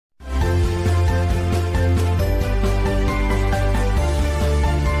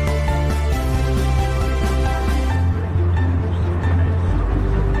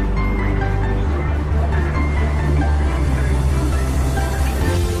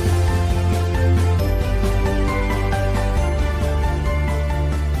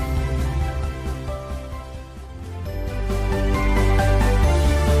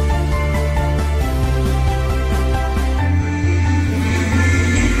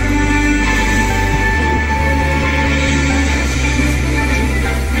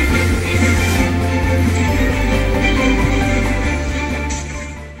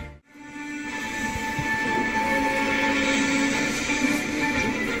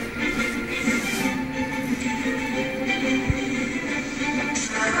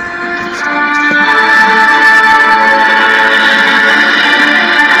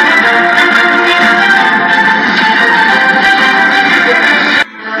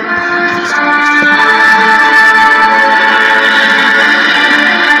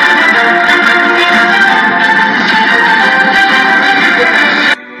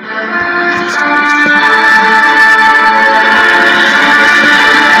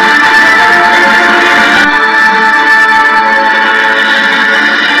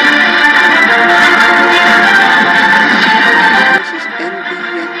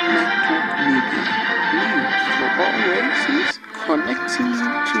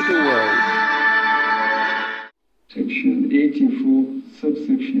to the world. Section 84,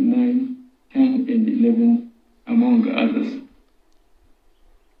 subsection 9, 10, and 11, among others.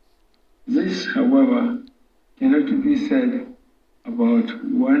 This, however, cannot be said about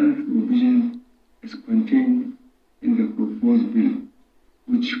one provision as contained in the proposed bill,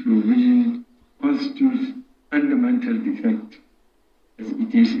 which provision constitutes fundamental defect, as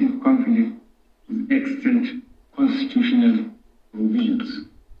it is in conflict with extant constitutional provisions.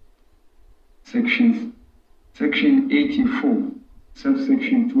 Section 84,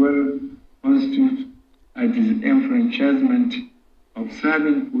 subsection 12, constitutes a disenfranchisement of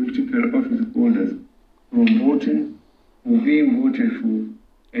serving political office holders from voting or being voted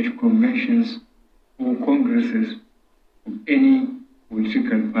for at conventions or congresses of any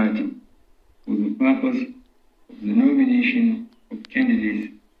political party for the purpose of the nomination of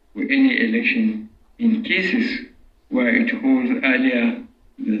candidates for any election in cases where it holds earlier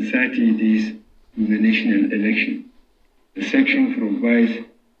than 30 days to the national election. The section provides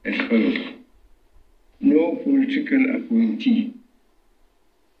as follows. No political appointee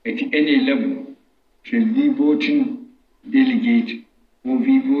at any level shall be voting delegate or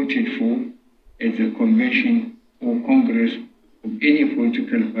be voted for at the convention or congress of any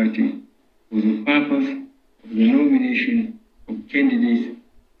political party for the purpose of the nomination of candidates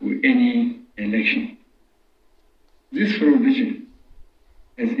for any election. This provision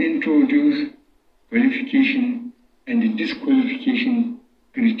has introduced qualification and disqualification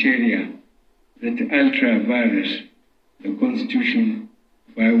criteria that alter various the Constitution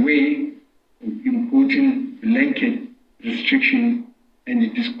by way of imposing blanket restriction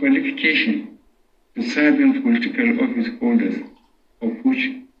and disqualification to serving political office holders, of which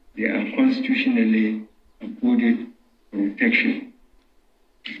they are constitutionally accorded protection.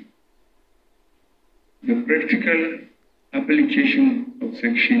 The practical application of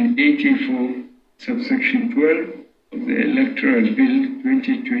Section 84, subsection 12 of the Electoral Bill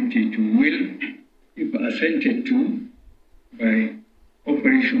 2022 will, if assented to by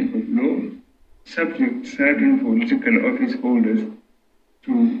operation of law, subject certain political office holders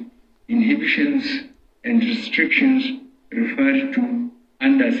to inhibitions and restrictions referred to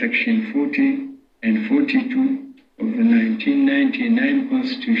under Section 40 and 42 of the 1999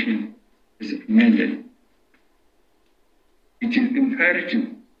 Constitution as amended. It is imperative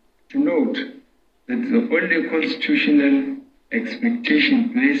to note that the only constitutional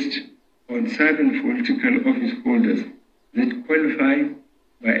expectation placed on certain political office holders that qualify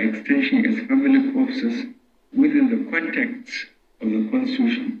by extension as public officers within the context of the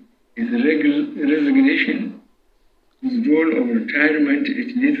Constitution is the resignation, withdrawal or retirement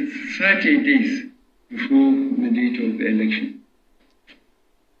at least 30 days before the date of the election.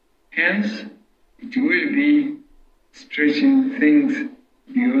 Hence, it will be stretching things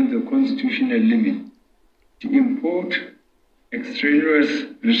beyond the constitutional limit to import extraneous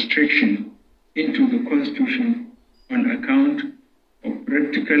restriction into the Constitution on account of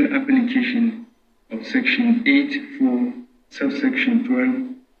practical application of Section 8(4), subsection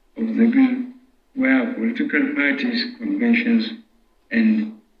 12 of the bill, where political parties, conventions,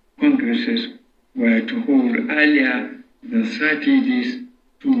 and congresses were to hold earlier than 30 days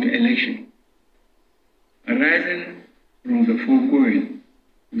to the election. Arising from the foregoing,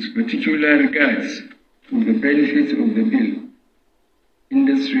 with particular regards to the benefits of the bill,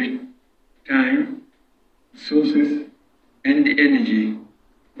 industry, time, resources, and energy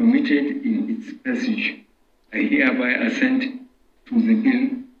committed in its passage, I hereby assent to the bill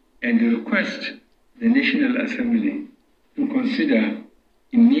and request the National Assembly to consider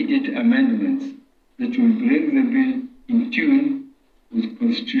immediate amendments that will bring the bill in tune with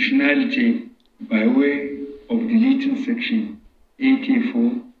constitutionality by way of deleting Section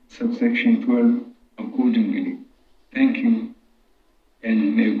 84, subsection 12 accordingly. Thank you,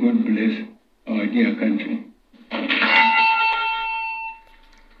 and may God bless our dear country.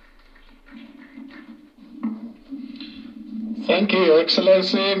 Thank you, Your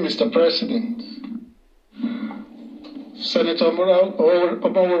Excellency, Mr. President. Senator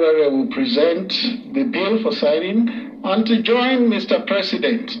Omowurere will present the bill for signing, and to join Mr.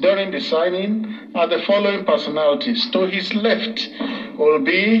 President during the signing are the following personalities. To his left will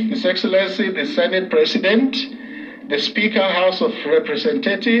be His Excellency the Senate President, the Speaker, House of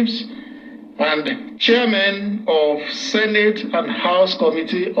Representatives, and Chairman of Senate and House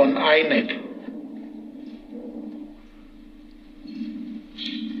Committee on INEC.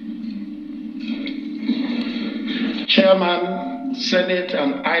 Chairman, Senate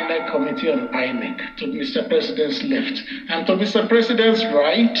and INEC Committee on INEC, to Mr. President's left. And to Mr. President's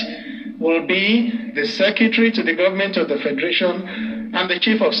right will be the Secretary to the Government of the Federation and the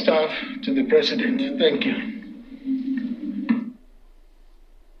Chief of Staff to the President. Thank you.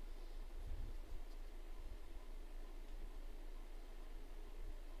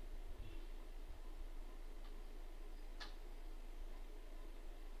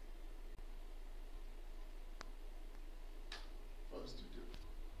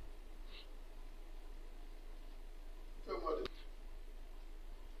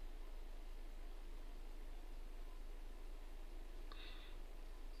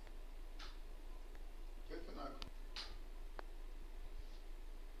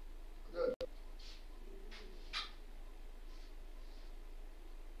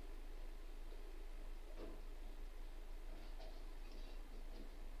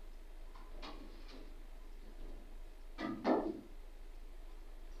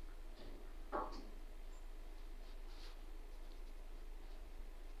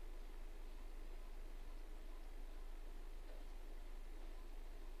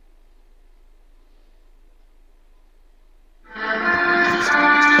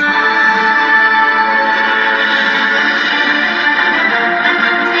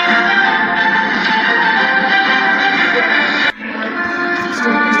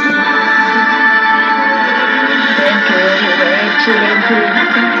 Thank you, Your Excellency.